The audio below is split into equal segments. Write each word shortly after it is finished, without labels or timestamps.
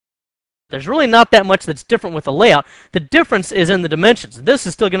There's really not that much that's different with the layout. The difference is in the dimensions. This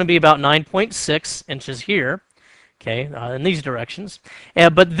is still going to be about 9.6 inches here, okay, in these directions.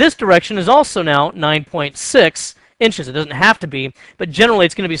 But this direction is also now 9.6 inches. It doesn't have to be, but generally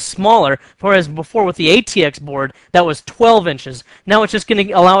it's going to be smaller, whereas before with the ATX board, that was 12 inches. Now it's just going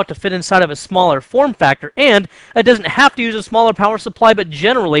to allow it to fit inside of a smaller form factor, and it doesn't have to use a smaller power supply, but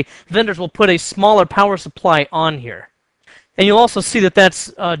generally vendors will put a smaller power supply on here. And you'll also see that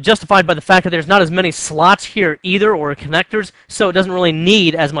that's justified by the fact that there's not as many slots here either, or connectors, so it doesn't really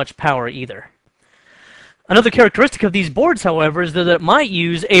need as much power either. Another characteristic of these boards, however, is that it might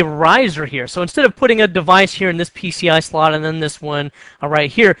use a riser here. So instead of putting a device here in this PCI slot and then this one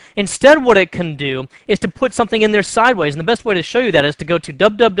right here, instead what it can do is to put something in there sideways. And the best way to show you that is to go to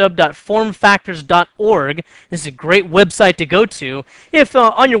www.formfactors.org. This is a great website to go to if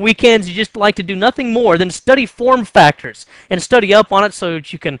on your weekends you just like to do nothing more than study form factors and study up on it so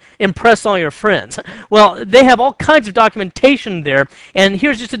that you can impress all your friends. Well, they have all kinds of documentation there, and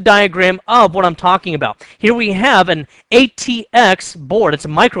here's just a diagram of what I'm talking about. Here we have an ATX board. It's a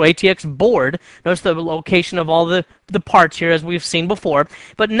micro ATX board. Notice the location of all the parts here as we've seen before.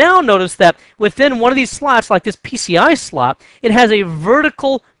 But now notice that within one of these slots, like this PCI slot, it has a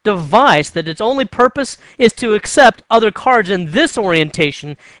vertical device that its only purpose is to accept other cards in this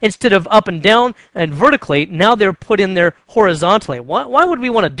orientation instead of up and down and vertically. Now they're put in there horizontally. Why would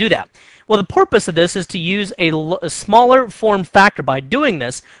we want to do that? Well, the purpose of this is to use a smaller form factor. By doing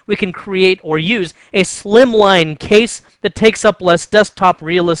this, we can create or use a slimline case that takes up less desktop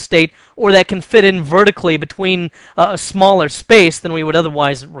real estate, or that can fit in vertically between a smaller space than we would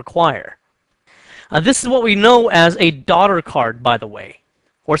otherwise require. This is what we know as a daughter card, by the way,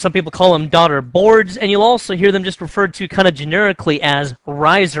 or some people call them daughter boards, and you'll also hear them just referred to kind of generically as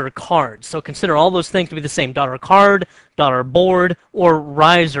riser cards. So consider all those things to be the same: daughter card, daughter board, or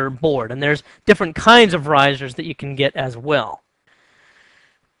riser board. And there's different kinds of risers that you can get as well.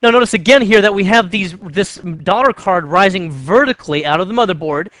 Now notice again here that we have this daughter card rising vertically out of the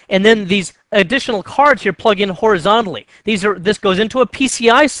motherboard, and then these additional cards here plug in horizontally. This goes into a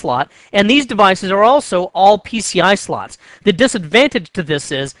PCI slot, and these devices are also all PCI slots. The disadvantage to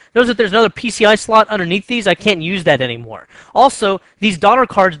this is, notice that there's another PCI slot underneath these. I can't use that anymore. Also, these daughter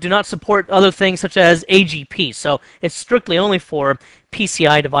cards do not support other things such as AGP, so it's strictly only for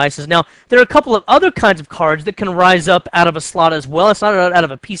PCI devices. Now, there are a couple of other kinds of cards that can rise up out of a slot as well. It's not out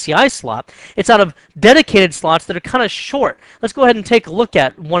of a PCI slot. It's out of dedicated slots that are kind of short. Let's go ahead and take a look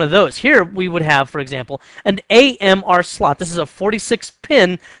at one of those. Here we would have, for example, an AMR slot. This is a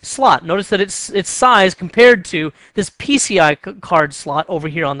 46-pin slot. Notice that its size compared to this PCI card slot over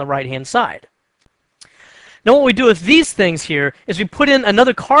here on the right-hand side. Now what we do with these things here is we put in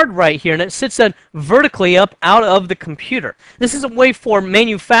another card right here, and it sits then vertically up out of the computer. This is a way for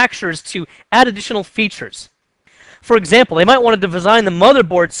manufacturers to add additional features. For example, they might want to design the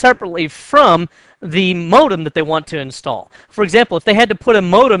motherboard separately from the modem that they want to install. For example, if they had to put a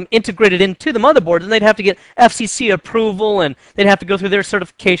modem integrated into the motherboard, then they'd have to get FCC approval, and they'd have to go through their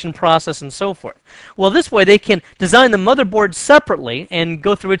certification process and so forth. Well, this way they can design the motherboard separately and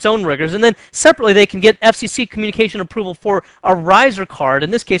go through its own rigors, and then separately they can get FCC communication approval for a riser card,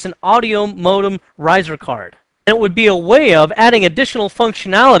 in this case an audio modem riser card. And it would be a way of adding additional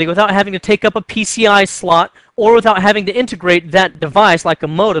functionality without having to take up a PCI slot or without having to integrate that device, like a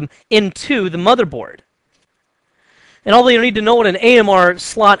modem, into the motherboard. And although you need to know what an AMR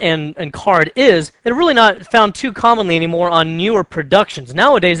slot and card is, they're really not found too commonly anymore on newer productions.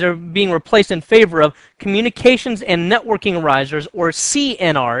 Nowadays, they're being replaced in favor of communications and networking risers, or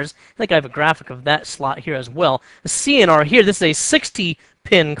CNRs. I think I have a graphic of that slot here as well. The CNR here, this is a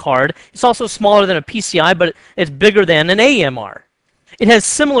 60-pin card. It's also smaller than a PCI, but it's bigger than an AMR. It has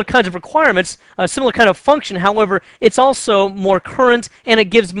similar kinds of requirements, a similar kind of function. However, it's also more current, and it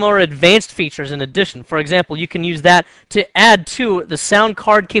gives more advanced features in addition. For example, you can use that to add to the sound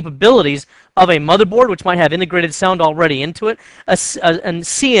card capabilities of a motherboard, which might have integrated sound already into it. And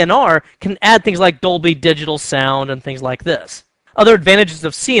CNR can add things like Dolby Digital sound and things like this. Other advantages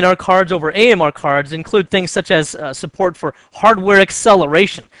of CNR cards over AMR cards include things such as support for hardware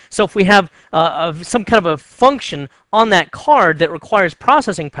acceleration. So if we have some kind of a function on that card that requires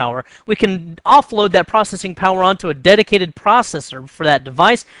processing power, we can offload that processing power onto a dedicated processor for that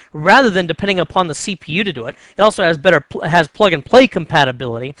device rather than depending upon the CPU to do it. It also has plug-and-play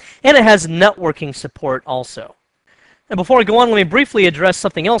compatibility, and it has networking support also. And before I go on, let me briefly address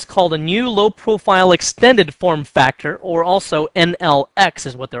something else called a new low-profile extended form factor, or also NLX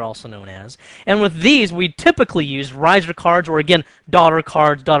is what they're also known as. And with these, we typically use riser cards, or again, daughter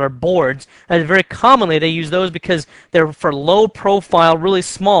cards, daughter boards. And very commonly, they use those because they're for low-profile, really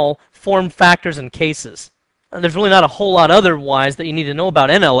small form factors and cases. There's really not a whole lot otherwise that you need to know about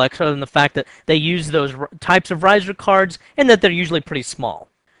NLX other than the fact that they use those types of riser cards and that they're usually pretty small.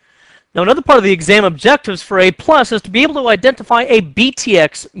 Now, another part of the exam objectives for A+ is to be able to identify a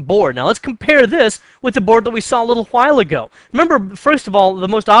BTX board. Now, let's compare this with the board that we saw a little while ago. Remember, first of all, the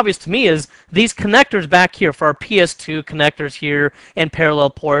most obvious to me is these connectors back here for our PS2 connectors here and parallel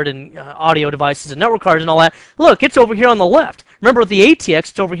port and audio devices and network cards and all that. Look, it's over here on the left. Remember, with the ATX,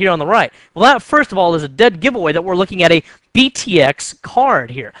 it's over here on the right. Well, that, first of all, is a dead giveaway that we're looking at a BTX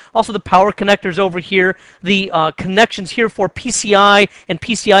card here. Also, the power connectors over here. The connections here for PCI and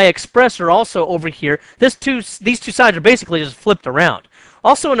PCI Express are also over here. These two sides are basically just flipped around.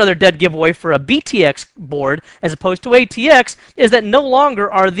 Also, another dead giveaway for a BTX board as opposed to ATX is that no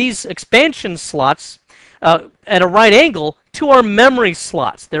longer are these expansion slots at a right angle to our memory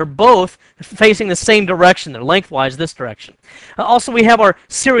slots. They're both facing the same direction. They're lengthwise this direction. Also, we have our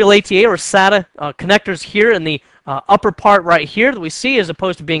serial ATA or SATA connectors here in the upper part right here that we see as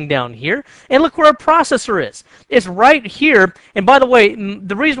opposed to being down here. And look where our processor is. It's right here. And by the way,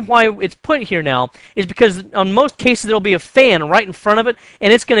 the reason why it's put here now is because on most cases there'll be a fan right in front of it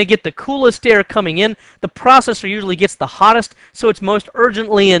and it's going to get the coolest air coming in. The processor usually gets the hottest, so it's most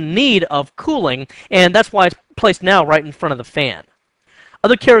urgently in need of cooling, and that's why it's placed now right in front of the fan.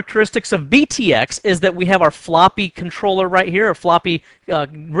 Other characteristics of BTX is that we have our floppy controller right here. A floppy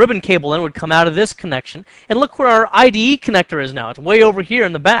ribbon cable in would come out of this connection. And look where our IDE connector is now. It's way over here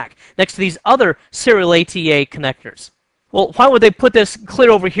in the back, next to these other serial ATA connectors. Well, why would they put this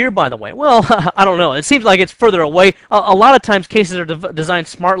clear over here, by the way? Well, I don't know. It seems like it's further away. A lot of times cases are designed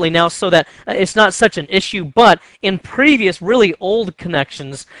smartly now so that it's not such an issue, but in previous really old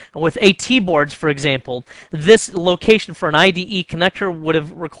connections with AT boards, for example, this location for an IDE connector would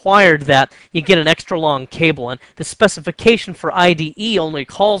have required that you get an extra long cable, and the specification for IDE only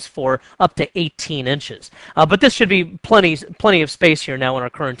calls for up to 18 inches. But this should be plenty of space here now in our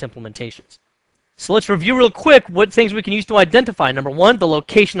current implementations. So let's review real quick what things we can use to identify. Number one, the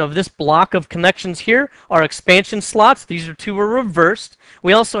location of this block of connections here are expansion slots. These two are reversed.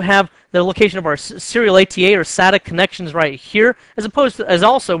 We also have the location of our serial ATA or SATA connections right here, as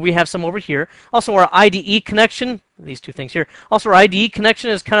also we have some over here. Also our IDE connection, these two things here. Also our IDE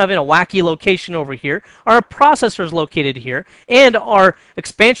connection is kind of in a wacky location over here. Our processor is located here, and our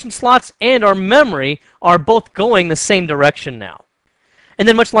expansion slots and our memory are both going the same direction now. And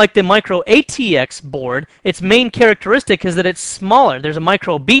then much like the micro ATX board, its main characteristic is that it's smaller. There's a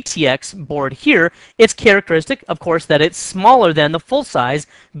micro BTX board here. Its characteristic, of course, that it's smaller than the full-size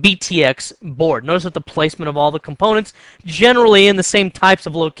BTX board. Notice that the placement of all the components generally in the same types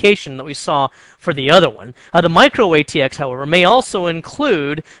of location that we saw for the other one. The micro ATX, however, may also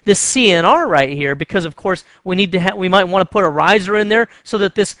include this CNR right here because, of course, we might want to put a riser in there so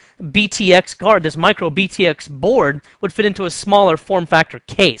that this BTX card, this micro BTX board, would fit into a smaller form factor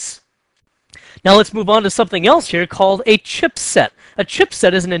case. Now let's move on to something else here called a chipset. A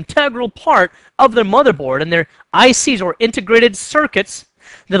chipset is an integral part of the motherboard, and they're ICs or integrated circuits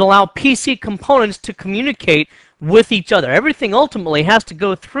that allow PC components to communicate with each other. Everything ultimately has to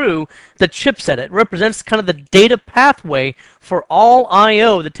go through the chipset. It represents kind of the data pathway for all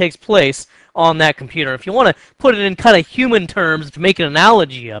I/O that takes place on that computer. If you want to put it in kind of human terms to make an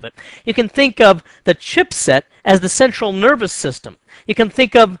analogy of it, you can think of the chipset as the central nervous system. You can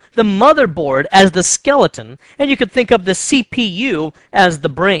think of the motherboard as the skeleton, and you can think of the CPU as the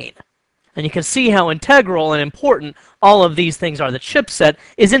brain. And you can see how integral and important all of these things are. The chipset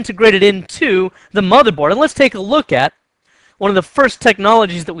is integrated into the motherboard. And let's take a look at one of the first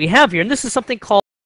technologies that we have here, and this is something called